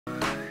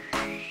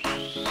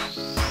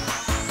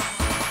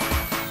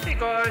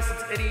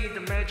Eddie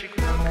the magic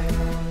monk.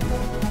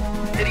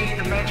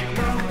 Eddie the magic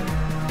monk.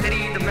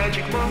 Eddie the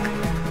magic monk.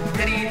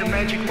 Eddie the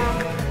magic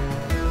monk.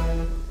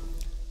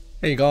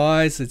 Hey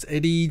guys, it's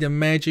Eddie the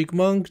Magic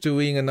Monk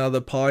doing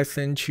another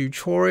Python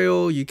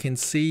tutorial. You can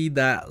see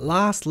that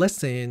last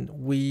lesson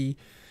we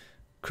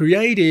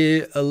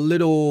created a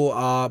little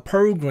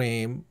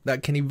program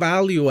that can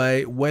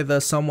evaluate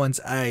whether someone's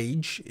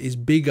age is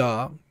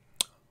bigger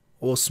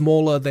or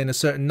smaller than a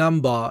certain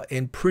number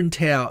and print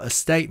out a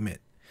statement.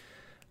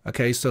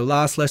 Okay, so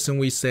last lesson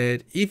we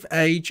said if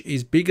age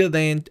is bigger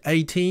than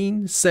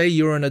 18, say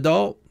you're an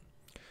adult,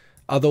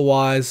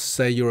 otherwise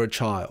say you're a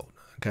child.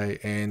 Okay,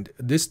 and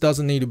this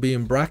doesn't need to be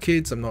in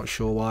brackets. I'm not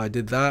sure why I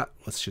did that.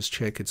 Let's just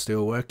check it's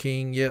still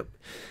working. Yep.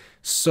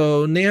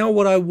 So now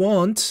what I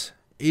want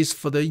is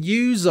for the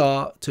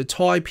user to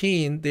type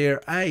in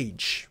their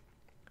age.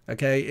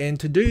 Okay, and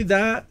to do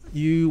that,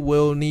 you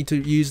will need to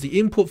use the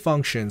input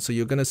function. So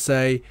you're going to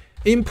say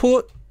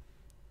input,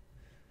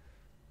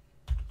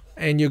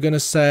 and you're going to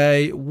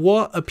say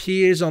what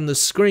appears on the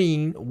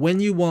screen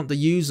when you want the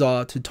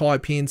user to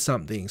type in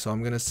something. So I'm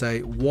going to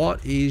say,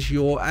 what is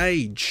your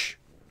age?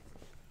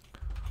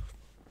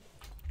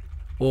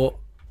 Or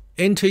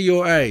enter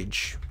your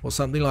age, or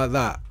something like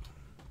that.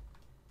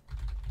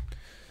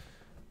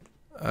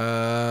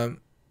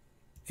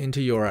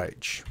 Enter your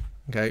age.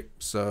 Okay,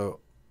 so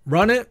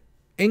run it,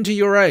 enter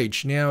your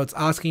age. Now it's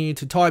asking you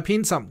to type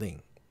in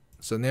something.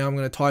 So now I'm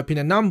going to type in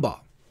a number.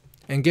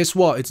 And guess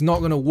what? It's not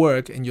going to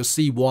work, and you'll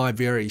see why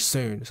very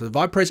soon. So if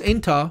I press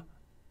enter,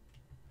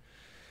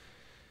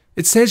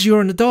 it says you're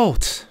an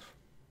adult.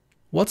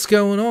 What's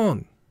going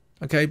on?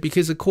 Okay,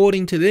 because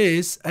according to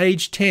this,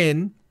 age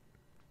 10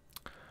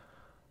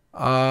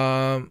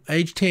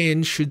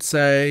 should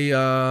say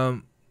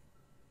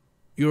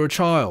you're a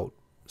child.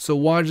 So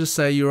why just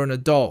say you're an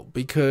adult?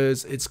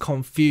 Because it's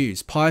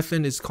confused.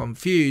 Python is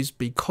confused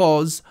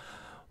because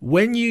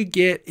when you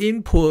get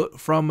input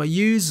from a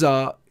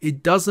user,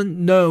 it doesn't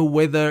know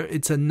whether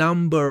it's a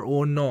number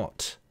or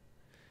not.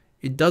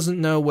 It doesn't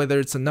know whether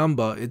it's a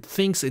number. It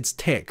thinks it's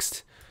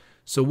text.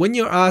 So when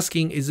you're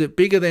asking, is it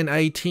bigger than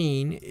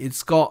 18?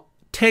 It's got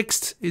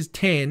text is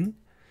 10.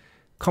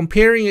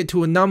 Comparing it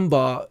to a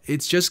number,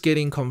 it's just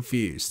getting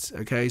confused.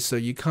 Okay, so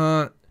you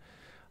can't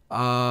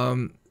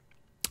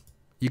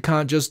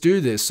just do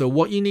this. So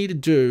what you need to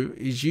do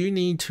is you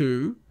need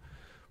to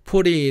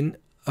put in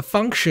a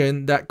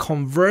function that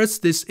converts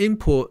this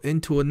input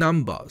into a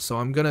number. So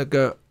I'm gonna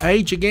go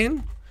age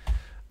again.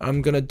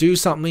 I'm gonna do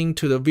something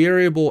to the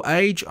variable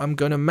age. I'm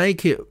gonna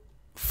make it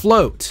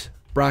float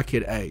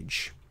bracket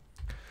age.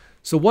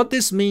 So what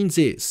this means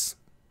is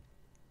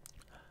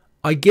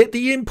I get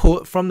the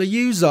input from the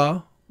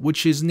user,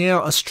 which is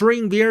now a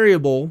string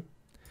variable,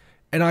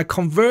 and I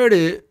convert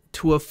it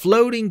to a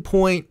floating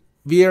point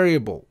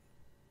variable,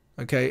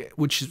 okay,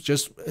 which is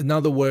just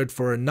another word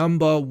for a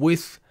number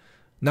with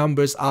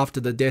numbers after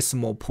the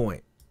decimal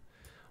point.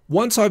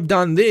 Once I've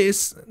done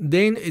this,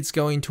 then it's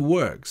going to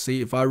work. See,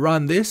 if I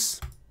run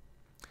this,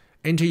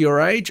 enter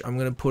your age, I'm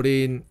going to put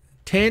in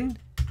 10,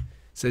 it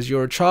says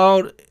you're a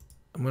child.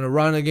 I'm going to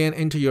run again,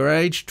 enter your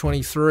age,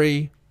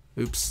 23,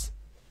 oops.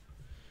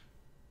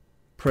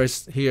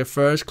 Press here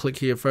first, click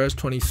here first,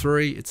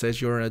 23, it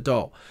says you're an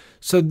adult.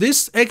 So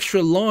this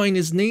extra line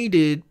is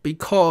needed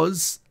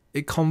because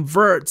it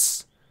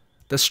converts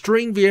the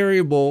string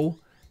variable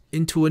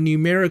into a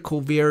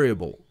numerical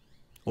variable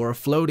or a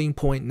floating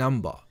point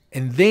number.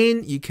 And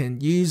then you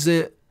can use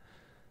the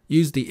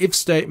if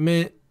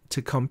statement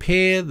to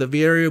compare the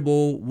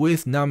variable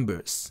with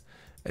numbers.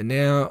 And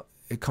now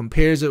it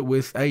compares it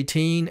with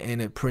 18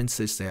 and it prints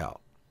this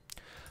out.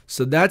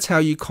 So that's how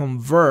you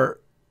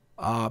convert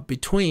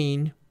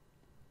between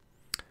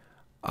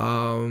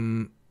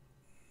a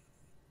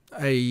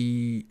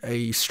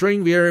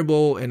string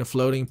variable and a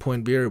floating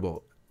point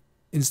variable.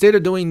 Instead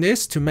of doing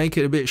this, to make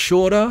it a bit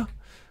shorter,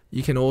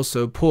 you can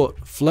also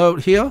put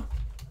float here.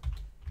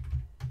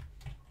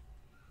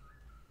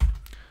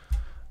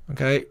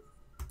 Okay,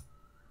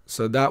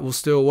 so that will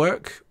still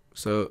work.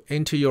 So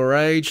enter your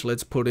age,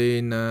 let's put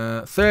in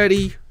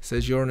 30,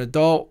 says you're an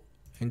adult.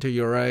 Enter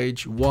your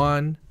age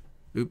 1,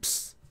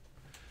 oops.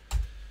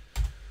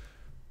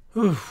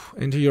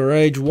 Enter your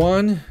age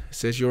 1,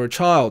 says you're a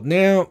child.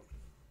 Now,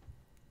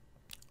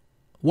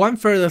 one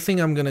further thing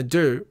I'm going to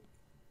do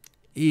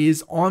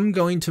is I'm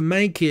going to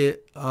make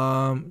it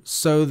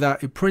so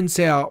that it prints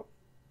out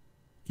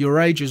your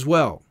age as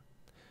well.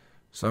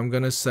 So I'm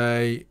going to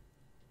say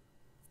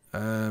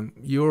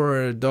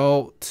you're an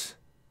adult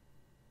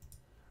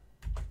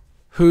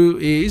who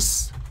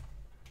is,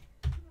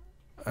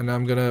 and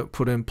I'm going to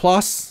put in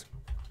plus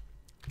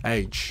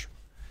age.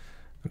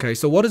 Okay,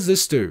 so what does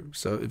this do?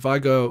 So if I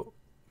go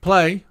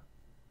play,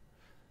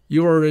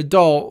 you're an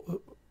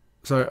adult,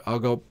 so I'll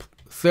go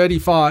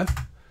 35,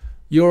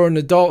 you're an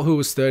adult who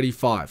is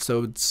 35.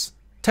 So it's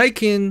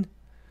taken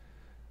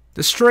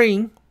the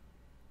string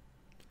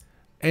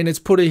and it's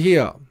put it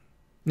here.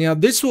 Now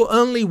this will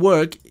only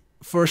work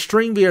for a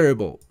string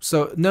variable.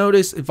 So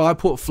notice if I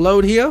put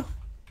float here,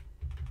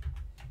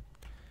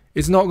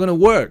 it's not going to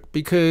work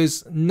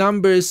because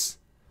numbers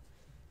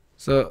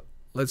So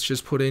let's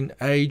just put in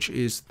age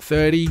is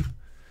 30.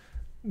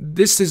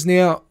 This is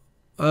now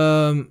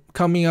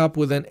coming up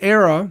with an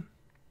error.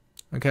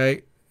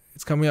 Okay,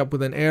 it's coming up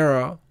with an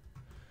error.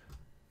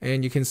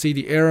 And you can see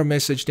the error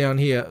message down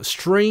here.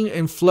 String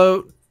and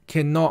float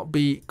cannot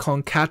be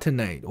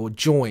concatenate or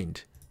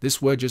joined.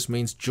 This word just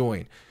means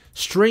join.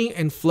 String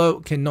and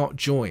float cannot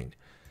join.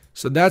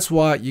 So that's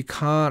why you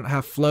can't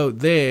have float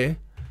there,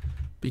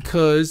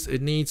 because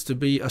it needs to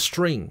be a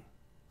string.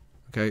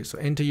 Okay, so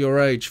enter your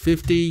age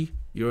 50.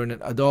 You're an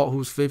adult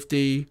who's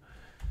 50,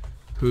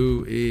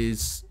 who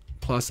is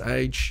plus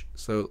age.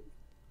 So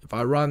if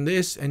I run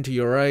this, enter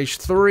your age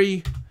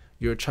 3,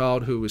 you're a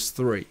child who is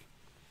 3.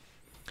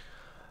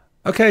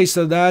 Okay,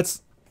 so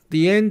that's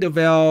the end of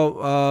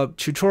our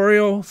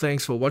tutorial.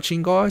 Thanks for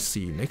watching, guys.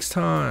 See you next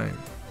time.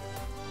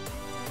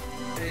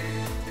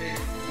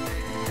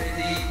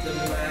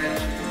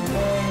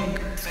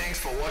 Thanks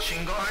for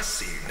watching, guys.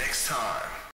 See you next time.